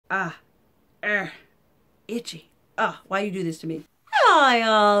Itchy. Why you do this to me? Hi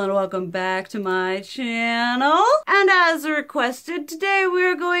y'all, and welcome back to my channel. And as requested, today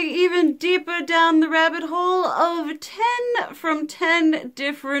we're going even deeper down the rabbit hole of 10 from 10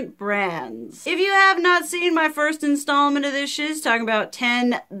 different brands. If you have not seen my first installment of this shizz talking about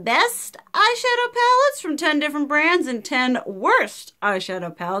 10 best eyeshadow palettes from 10 different brands and 10 worst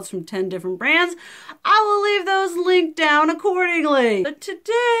eyeshadow palettes from 10 different brands, I will leave those linked down accordingly. But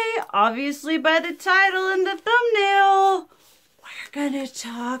today, obviously by the title and the thumbnail, we're gonna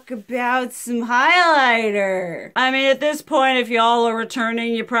talk about some highlighter. I mean, at this point, if y'all are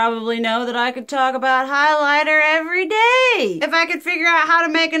returning, you probably know that I could talk about highlighter every day. If I could figure out how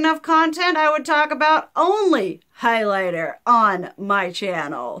to make enough content, I would talk about only highlighter on my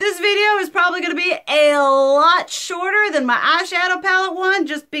channel. This video is probably gonna be a lot shorter than my eyeshadow palette one,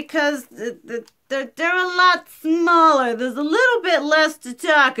 just because they're a lot smaller. There's a little bit less to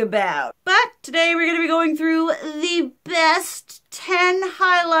talk about. But today we're going to be going through the best 10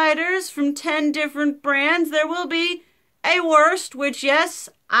 highlighters from 10 different brands. There will be a worst, which yes,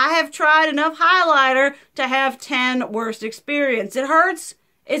 I have tried enough highlighter to have 10 worst experience. It hurts.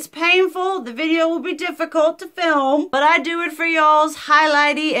 It's painful, the video will be difficult to film, but I do it for y'all's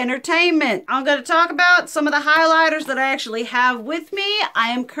highlighty entertainment. I'm going to talk about some of the highlighters that I actually have with me.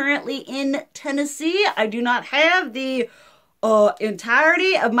 I am currently in Tennessee. I do not have the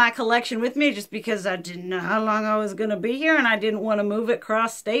entirety of my collection with me just because I didn't know how long I was going to be here and I didn't want to move it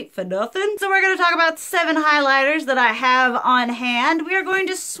cross state for nothing. So we're going to talk about 7 highlighters that I have on hand. We are going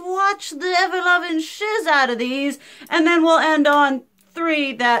to swatch the ever-loving shizz out of these, and then we'll end on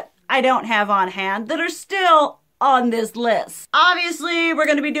 3 that I don't have on hand that are still on this list. Obviously, we're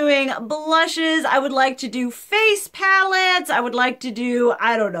going to be doing blushes. I would like to do face palettes. I would like to do,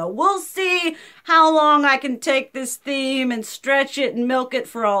 I don't know, we'll see how long I can take this theme and stretch it and milk it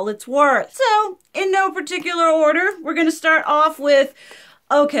for all it's worth. So, in no particular order, we're going to start off with,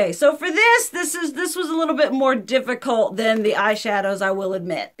 okay, so for this was a little bit more difficult than the eyeshadows, I will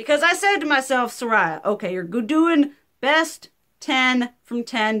admit. Because I said to myself, Soraya, okay, you're doing best 10 from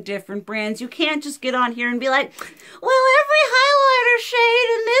 10 different brands. You can't just get on here and be like, well, every highlighter shade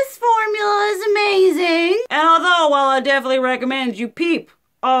in this formula is amazing. And although, while I definitely recommend you peep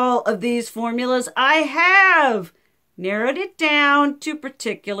all of these formulas, I have narrowed it down to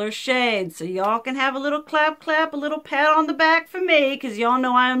particular shades. So y'all can have a little clap, a little pat on the back for me, because y'all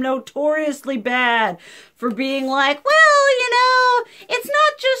know I am notoriously bad for being like, well, you know, it's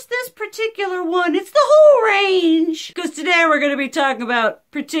not just this particular one, it's the whole range. Because today we're going to be talking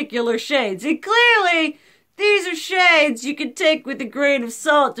about particular shades. And clearly, these are shades you can take with a grain of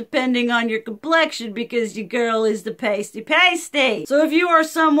salt depending on your complexion, because your girl is the pasty. So if you are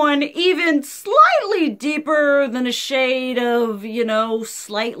someone even slightly deeper than a shade of, you know,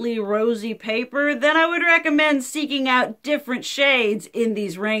 slightly rosy paper, then I would recommend seeking out different shades in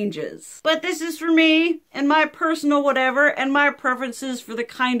these ranges. But this is for me and my personal whatever and my preferences for the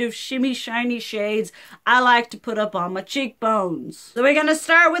kind of shimmy shiny shades I like to put up on my cheekbones. So we're gonna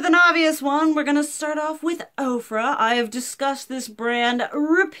start with an obvious one. We're gonna start off with Ofra. I have discussed this brand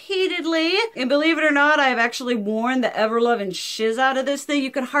repeatedly, and believe it or not, I have actually worn the ever-loving shizz out of this thing.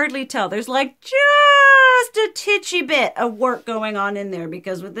 You can hardly tell. There's like just a titchy bit of work going on in there,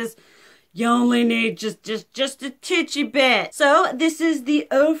 because with this, you only need just a titchy bit. So this is the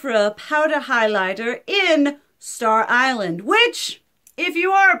Ofra powder highlighter in Star Island, which, if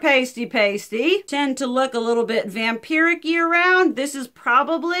you are pasty, tend to look a little bit vampiric year-round. This is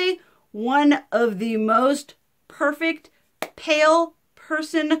probably one of the most perfect pale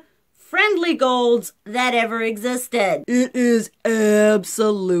person friendly golds that ever existed. It is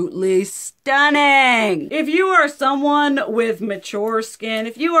absolutely stunning. If you are someone with mature skin,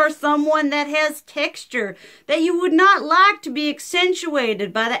 if you are someone that has texture that you would not like to be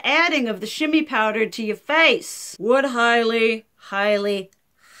accentuated by the adding of the shimmy powder to your face, would highly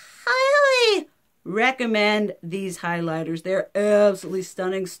recommend these highlighters. They're absolutely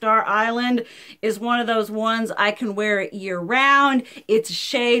stunning. Star Island is one of those ones I can wear year round. It's a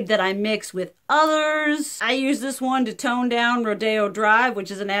shade that I mix with others. I use this one to tone down Rodeo Drive, which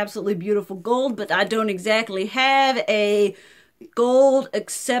is an absolutely beautiful gold, but I don't exactly have a gold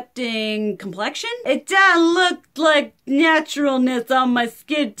accepting complexion. It doesn't look like naturalness on my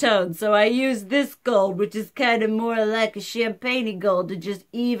skin tone, so I use this gold, which is kind of more like a champagne gold, to just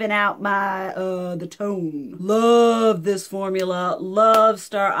even out my the tone. Love this formula. Love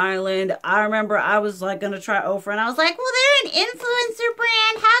Star Island. I remember I was like gonna try Ofra, and I was like, well, they're an influencer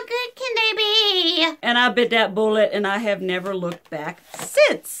brand, how good can they be? And I bit that bullet, and I have never looked back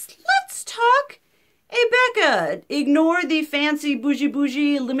since. Let's talk Hey Becca, ignore the fancy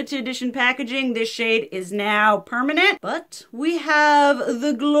bougie limited edition packaging. This shade is now permanent, but we have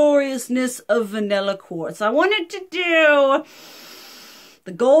the gloriousness of vanilla quartz. I wanted to do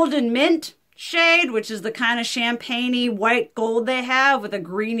the golden mint shade, which is the kind of champagne-y white gold they have with a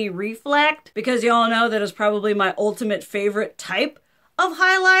greeny reflect, because y'all know that is probably my ultimate favorite type of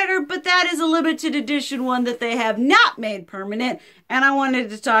highlighter, but that is a limited edition one that they have not made permanent, and I wanted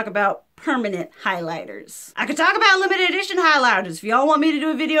to talk about permanent highlighters. I could talk about limited edition highlighters. If y'all want me to do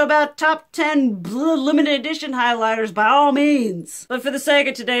a video about top 10 limited edition highlighters, by all means. But for the sake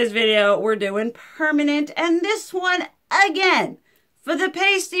of today's video, we're doing permanent, and this one, again, for the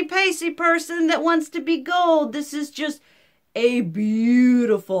pasty person that wants to be gold, this is just a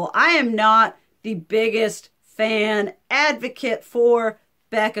beautiful. I am not the biggest fan advocate for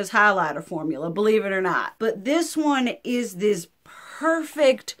Becca's highlighter formula, believe it or not. But this one is this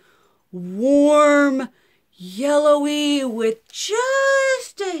perfect, warm, yellowy with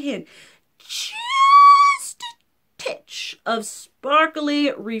just a hint, just a titch of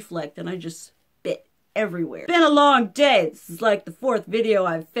sparkly reflect, and I just spit everywhere. It's been a long day. This is like the 4th video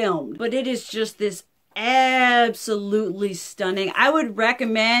I've filmed, but it is just this absolutely stunning. I would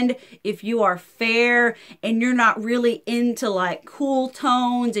recommend, if you are fair and you're not really into like cool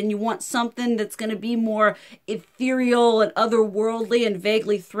tones and you want something that's going to be more ethereal and otherworldly and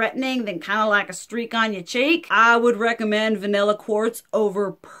vaguely threatening than kind of like a streak on your cheek, I would recommend vanilla quartz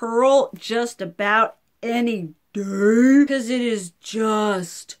over pearl just about any day, because it is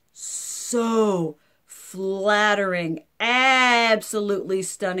just so flattering, absolutely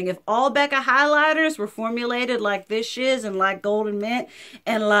stunning. If all Becca highlighters were formulated like this shiz and like golden mint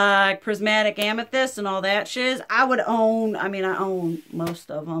and like prismatic amethyst and all that shiz, I would own, I own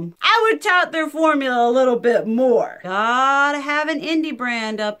most of them. I would tout their formula a little bit more. Gotta have an indie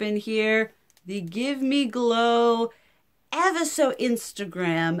brand up in here. The Give Me Glow, ever so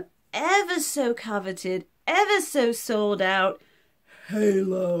Instagram, ever so coveted, ever so sold out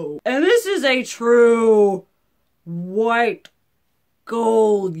halo. And this is a true white,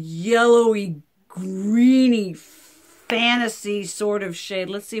 gold, yellowy, greeny, fantasy sort of shade.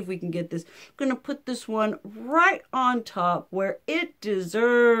 Let's see if we can get this. I'm gonna put this one right on top where it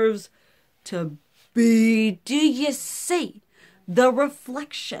deserves to be. Do you see the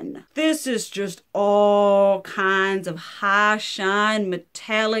reflection? This is just all kinds of high shine,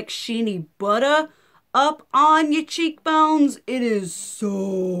 metallic, sheeny butter up on your cheekbones. It is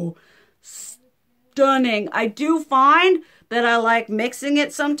so stunning. I do find that I like mixing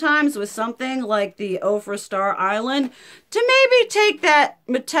it sometimes with something like the Ofra Star Island to maybe take that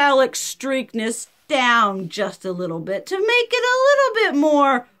metallic streakness down just a little bit to make it a little bit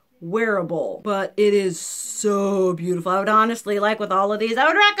more wearable. But it is so beautiful. I would honestly, like with all of these, I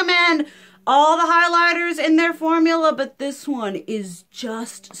would recommend all the highlighters in their formula, but this one is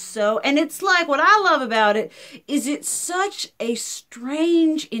just so, and it's like, what I love about it is it's such a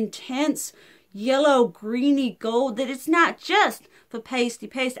strange, intense yellow, greeny gold that it's not just for pasty.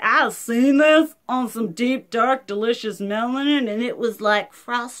 I've seen this on some deep, dark, delicious melanin, and it was like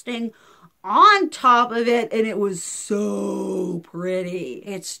frosting on top of it, and it was so pretty.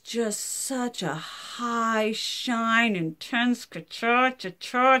 It's just such a high shine, intense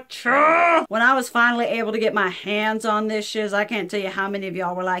cha-cha-cha-cha. When I was finally able to get my hands on this shiz, I can't tell you how many of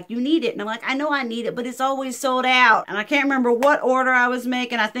y'all were like, you need it. And I'm like, I know I need it, but it's always sold out. And I can't remember what order I was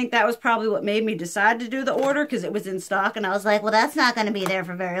making. I think that was probably what made me decide to do the order, because it was in stock, and I was like, well, that's not going to be there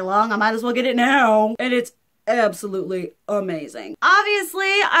for very long. I might as well get it now. And it's absolutely amazing. Obviously,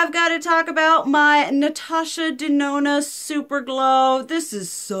 I've got to talk about my Natasha Denona Super Glow. This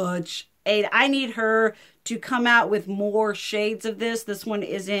is such a, I need her to come out with more shades of this. This one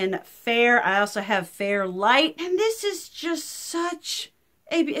is in Fair. I also have Fair Light, and this is just such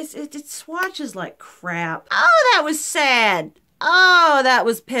a, it swatches like crap. Oh, that was sad. Oh, that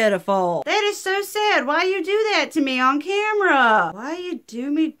was pitiful. That is so sad. Why you do that to me on camera? Why you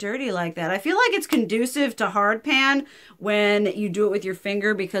do me dirty like that? I feel like it's conducive to hard pan when you do it with your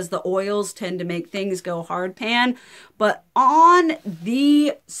finger, because the oils tend to make things go hard pan. But on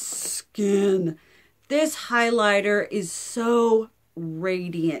the skin, this highlighter is so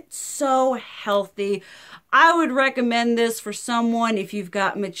radiant, so healthy. I would recommend this for someone if you've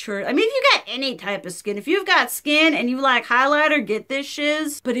got mature, if you got any type of skin. If you've got skin and you like highlighter, get this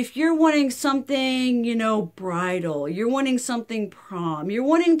shiz. But if you're wanting something, you know, bridal, you're wanting something prom, you're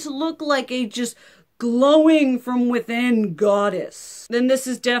wanting to look like a just glowing from within goddess, then this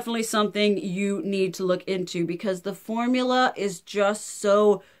is definitely something you need to look into, because the formula is just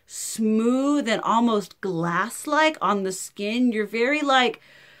so smooth and almost glass-like on the skin. You're very like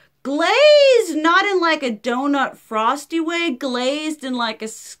Glazed, not in like a donut frosty way, glazed in like a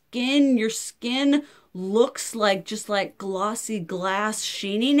skin, your skin looks like just like glossy glass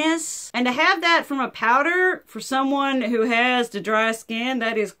sheeniness. And to have that from a powder for someone who has the dry skin,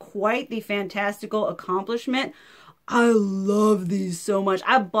 that is quite the fantastical accomplishment. I love these so much.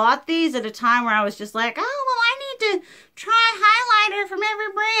 I bought these at a time where I was just like, oh, well, I need to try highlighter from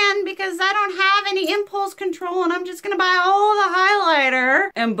every brand because I don't have any impulse control and I'm just going to buy all the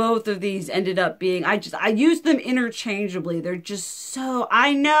highlighter. And both of these ended up being, I used them interchangeably. They're just so,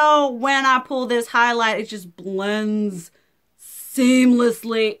 I know when I pull this highlight, it just blends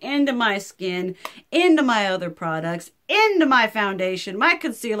seamlessly into my skin, into my other products, into my foundation, my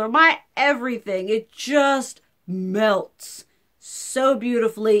concealer, my everything. It just melts so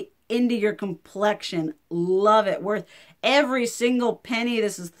beautifully into your complexion. Love it. Worth every single penny.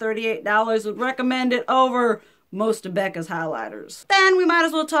 This is $38. Would recommend it over most of Becca's highlighters. Then we might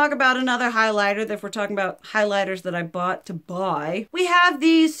as well talk about another highlighter if we're talking about highlighters that I bought to buy. We have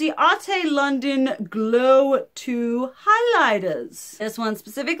the Ciate London Glow 2 highlighters. This one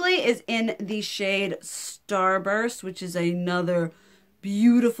specifically is in the shade Starburst, which is another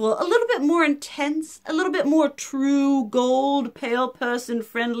beautiful, a little bit more intense, a little bit more true gold, pale person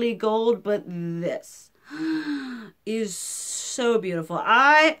friendly gold, but this is so beautiful.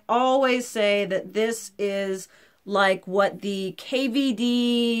 I always say that this is like what the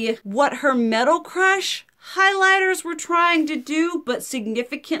KVD, what her Metal Crush highlighters were trying to do, but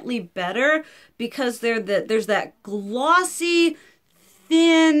significantly better because there's that glossy,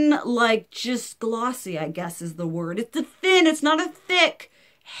 thin, like just glossy, I guess is the word. It's a thin, it's not a thick,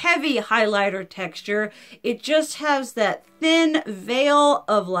 heavy highlighter texture. It just has that thin veil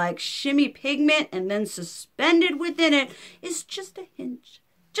of like shimmy pigment, and then suspended within it is just a hinge,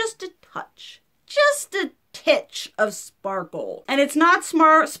 just a touch, just a titch of sparkle. And it's not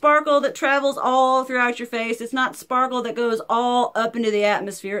sparkle that travels all throughout your face. It's not sparkle that goes all up into the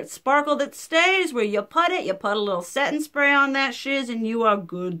atmosphere. It's sparkle that stays where you put it. You put a little setting spray on that shiz and you are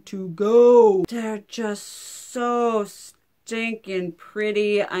good to go. They're just so stinking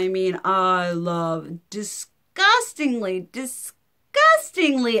pretty. I mean, I love disgustingly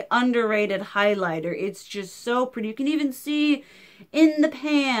underrated highlighter. It's just so pretty. You can even see in the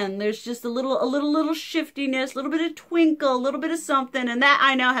pan, there's just a little shiftiness, a little bit of twinkle, a little bit of something, and that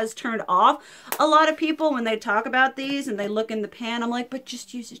I know has turned off a lot of people when they talk about these and they look in the pan. I'm like, but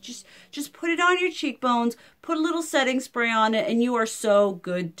just use it, just put it on your cheekbones, put a little setting spray on it, and you are so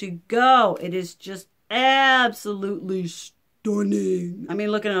good to go. It is just absolutely stunning. I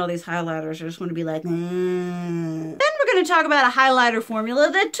mean, looking at all these highlighters, I just want to be like, Then we're going to talk about a highlighter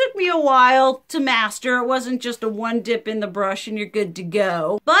formula that took me a while to master. It wasn't just a one dip in the brush and you're good to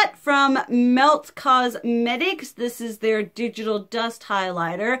go. But from Melt Cosmetics, this is their Digital Dust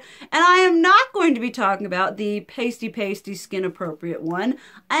Highlighter. And I am not going to be talking about the pasty skin appropriate one.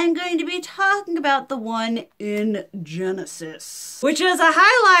 I'm going to be talking about the one in Genesis, which is a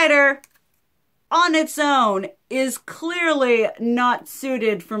highlighter on its own is clearly not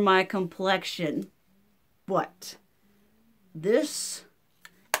suited for my complexion. But this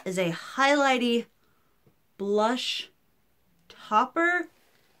is a highlighty blush topper.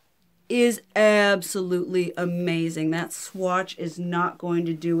 Is absolutely amazing. That swatch is not going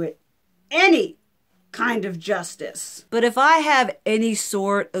to do it any kind of justice. But if I have any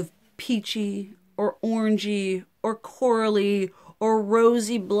sort of peachy or orangey or corally or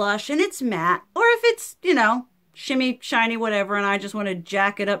rosy blush and it's matte, or if it's, you know, shimmy, shiny, whatever, and I just want to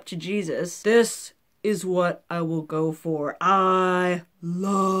jack it up to Jesus, this is what I will go for. I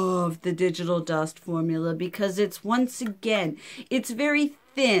love the Digital Dust formula because it's, once again, it's very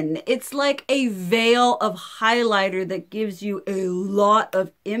thin. It's like a veil of highlighter that gives you a lot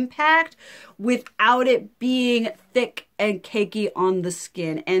of impact without it being thick and cakey on the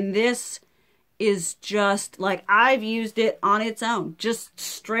skin. And this is just like, I've used it on its own. Just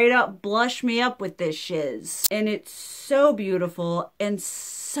straight up blush me up with this shiz. And it's so beautiful and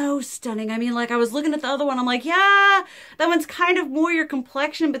so stunning. I mean, like, I was looking at the other one, I'm like, yeah, that one's kind of more your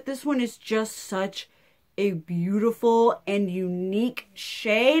complexion, but this one is just such a beautiful and unique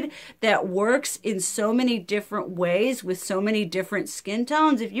shade that works in so many different ways with so many different skin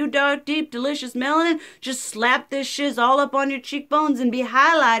tones. If you dark, deep, delicious melanin, just slap this shiz all up on your cheekbones and be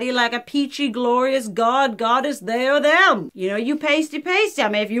highlighty like a peachy, glorious goddess, they or them. You know, you pasty. I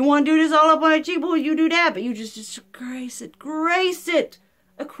mean, if you want to do this all up on your cheekbone, you do that, but you just grace it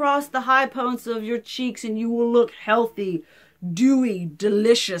across the high points of your cheeks and you will look healthy, dewy,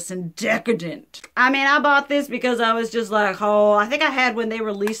 delicious, and decadent. I mean, I bought this because I was just like, oh, I think I had when they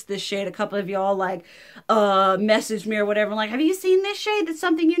released this shade, a couple of y'all like messaged me or whatever, like, have you seen this shade? That's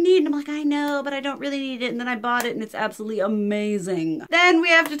something you need. And I'm like, I know, but I don't really need it. And then I bought it and it's absolutely amazing. Then we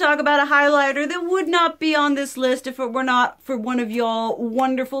have to talk about a highlighter that would not be on this list if it were not for one of y'all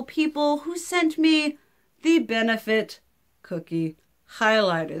wonderful people who sent me the Benefit Cookie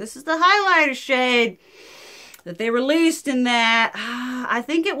highlighter. This is the highlighter shade that they released in that, I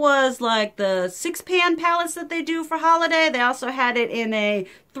think it was like the 6-pan palettes that they do for holiday. They also had it in a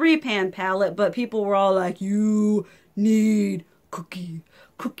 3-pan palette, but people were all like, you need Cookie.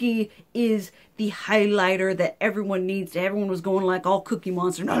 Cookie is the highlighter that everyone needs. Everyone was going like all Cookie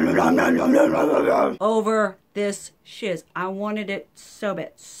Monster over this shiz. I wanted it so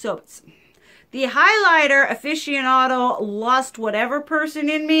bad, so bad. The highlighter aficionado lost whatever person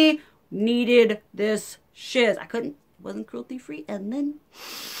in me needed this shiz. I couldn't, it wasn't cruelty free, and then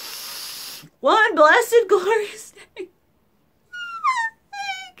one blessed glorious day.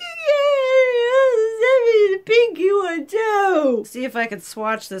 The pinky one too. See if I could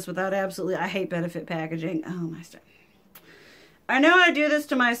swatch this without absolutely, I hate Benefit packaging. Oh my stuff. I know I do this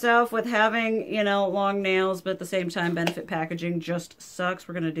to myself with having, you know, long nails, but at the same time, Benefit packaging just sucks.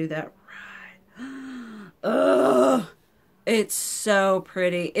 We're gonna do that right. Ugh. It's so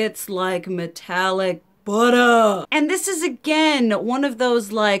pretty. It's like metallic butter. And this is again one of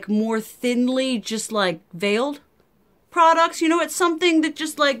those like more thinly just like veiled products. You know, it's something that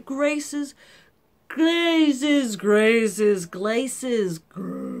just like glazes, glides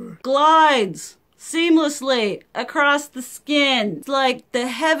seamlessly across the skin. It's like the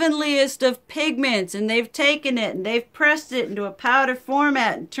heavenliest of pigments, and they've taken it and they've pressed it into a powder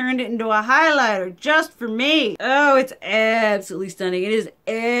format and turned it into a highlighter just for me. Oh, it's absolutely stunning. It is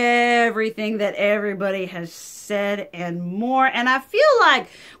everything that everybody has said and more. And I feel like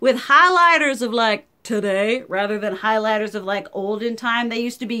with highlighters of like today, rather than highlighters of like olden time, they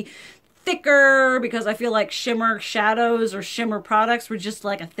used to be thicker because I feel like shimmer shadows or shimmer products were just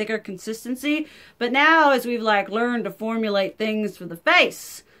like a thicker consistency. But now as we've like learned to formulate things for the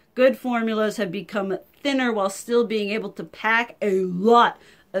face, good formulas have become thinner while still being able to pack a lot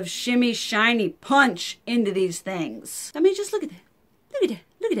of shimmy, shiny punch into these things. I mean, just look at that. Look at that.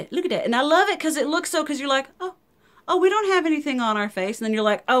 Look at that. Look at that. And I love it because it looks so, because you're like, oh, we don't have anything on our face. And then you're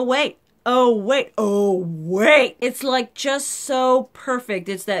like, oh, wait. Oh, wait. Oh, wait. It's like just so perfect.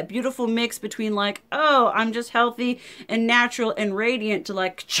 It's that beautiful mix between like, oh, I'm just healthy and natural and radiant to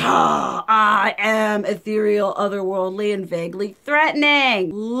like, cha, I am ethereal, otherworldly, and vaguely threatening.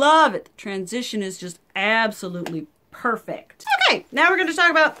 Love it. The transition is just absolutely perfect. Okay, now we're going to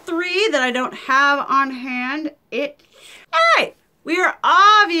talk about 3 that I don't have on hand. All right. We are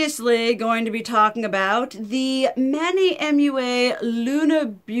obviously going to be talking about the Manny MUA Luna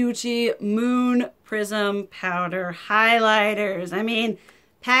Beauty Moon Prism Powder Highlighters. I mean,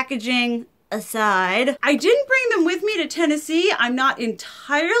 packaging aside, I didn't bring them with me to Tennessee. I'm not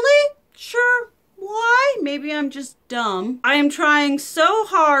entirely sure why. Maybe I'm just dumb. I am trying so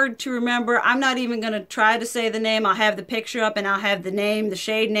hard to remember. I'm not even going to try to say the name. I'll have the picture up and I'll have the name, the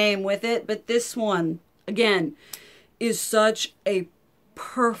shade name with it. But this one, again, is such a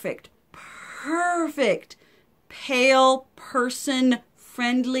perfect pale person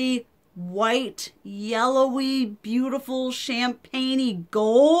friendly white, yellowy, beautiful champagne-y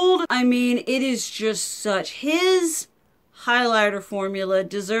gold. I mean, it is just such, his highlighter formula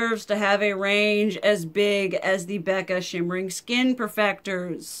deserves to have a range as big as the Becca Shimmering Skin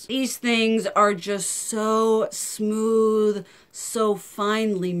Perfectors. These things are just so smooth, so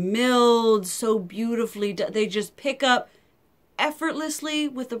finely milled, so beautifully done. They just pick up effortlessly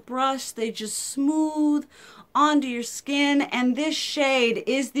with a brush. They just smooth onto your skin, and this shade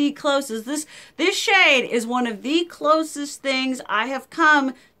is the closest. This shade is one of the closest things I have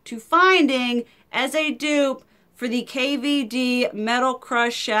come to finding as a dupe for the KVD Metal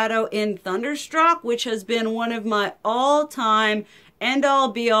Crush Shadow in Thunderstruck, which has been one of my all-time end-all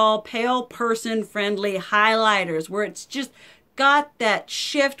be-all pale person friendly highlighters, where it's just got that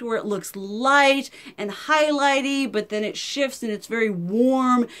shift where it looks light and highlighty, but then it shifts and it's very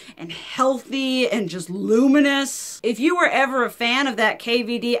warm and healthy and just luminous. If you were ever a fan of that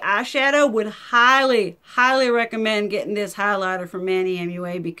KVD eyeshadow, would highly recommend getting this highlighter from Manny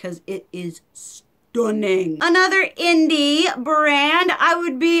MUA because it is stunning. stunning. Another indie brand, I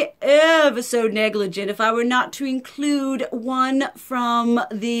would be ever so negligent if I were not to include one from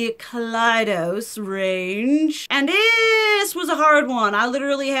the Kaleidos range. And this was a hard one. I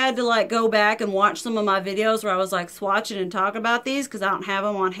literally had to like go back and watch some of my videos where I was like swatching and talking about these because I don't have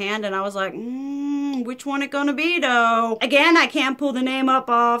them on hand, and I was like, which one it gonna be though? Again, I can't pull the name up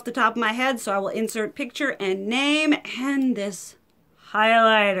off the top of my head, so I will insert picture and name. And this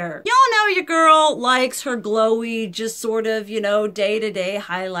highlighter. Y'all know your girl likes her glowy, just sort of, you know, day-to-day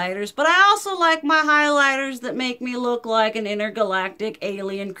highlighters, but I also like my highlighters that make me look like an intergalactic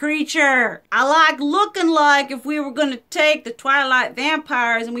alien creature. I like looking like if we were gonna take the Twilight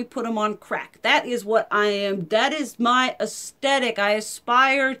vampires and we put them on crack. That is what I am. That is my aesthetic I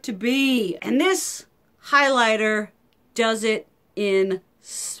aspire to be. And this highlighter does it in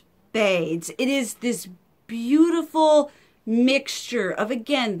spades. It is this beautiful mixture of,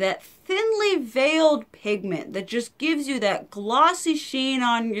 again, that thinly veiled pigment that just gives you that glossy sheen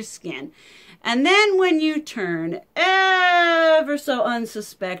on your skin. And then when you turn ever so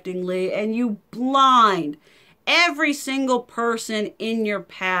unsuspectingly and you blind every single person in your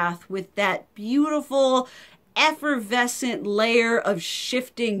path with that beautiful effervescent layer of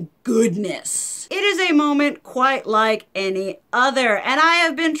shifting goodness. It is a moment quite like any other, and I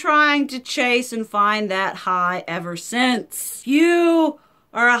have been trying to chase and find that high ever since. You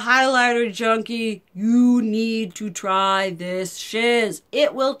are a highlighter junkie, you need to try this shiz.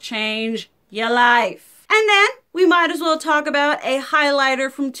 It will change your life. And then we might as well talk about a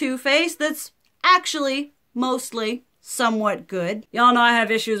highlighter from Too Faced that's actually mostly somewhat good. Y'all know I have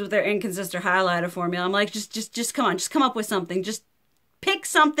issues with their inconsistent highlighter formula. I'm like, just come on, just come up with something. Just pick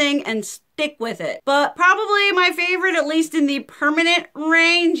something and stick with it. But probably my favorite, at least in the permanent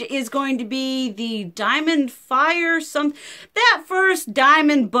range, is going to be the Diamond Fire. That first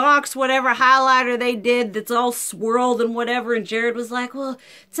Diamond Box, whatever highlighter they did that's all swirled and whatever. And Jared was like, well,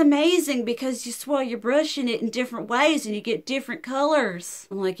 it's amazing because you swirl your brush in it in different ways and you get different colors.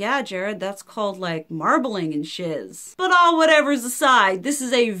 I'm like, yeah, Jared, that's called like marbling and shiz. But all whatever's aside, this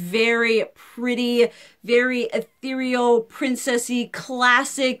is a very pretty, very ethereal, princessy,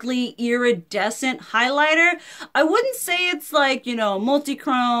 classically iridescent highlighter. I wouldn't say it's like, you know,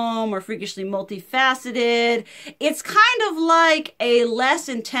 multi-chrome or freakishly multifaceted. It's kind of like a less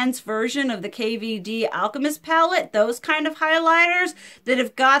intense version of the KVD Alchemist palette, those kind of highlighters that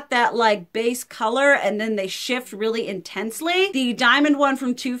have got that like base color and then they shift really intensely. The diamond one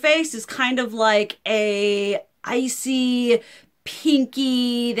from Too Faced is kind of like a icy,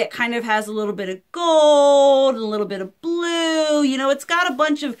 pinky that kind of has a little bit of gold, a little bit of blue. You know, it's got a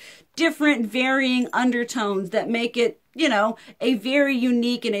bunch of different varying undertones that make it, you know, a very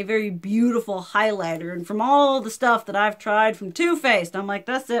unique and a very beautiful highlighter. And from all the stuff that I've tried from Too Faced, I'm like,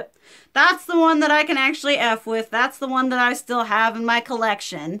 that's it. That's the one that I can actually F with. That's the one that I still have in my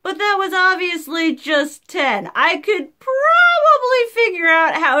collection. But that was obviously just 10. I could probably figure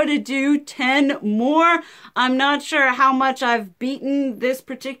out how to do 10 more. I'm not sure how much I've beaten this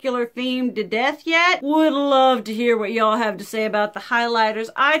particular theme to death yet. Would love to hear what y'all have to say about the highlighters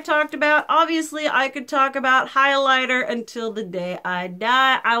I talked about. Obviously, I could talk about highlighter until the day I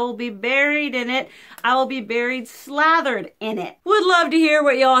die. I will be buried in it. I will be buried slathered in it. Would love to hear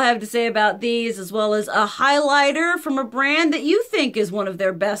what y'all have to say about these, as well as a highlighter from a brand that you think is one of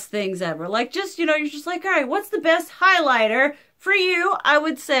their best things ever. Like, just, you know, you're just like, all right, what's the best highlighter for you? I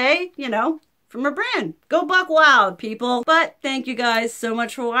would say, you know, from a brand. Go buck wild, people. But thank you guys so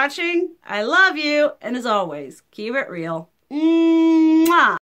much for watching. I love you. And as always, keep it real. Mwah.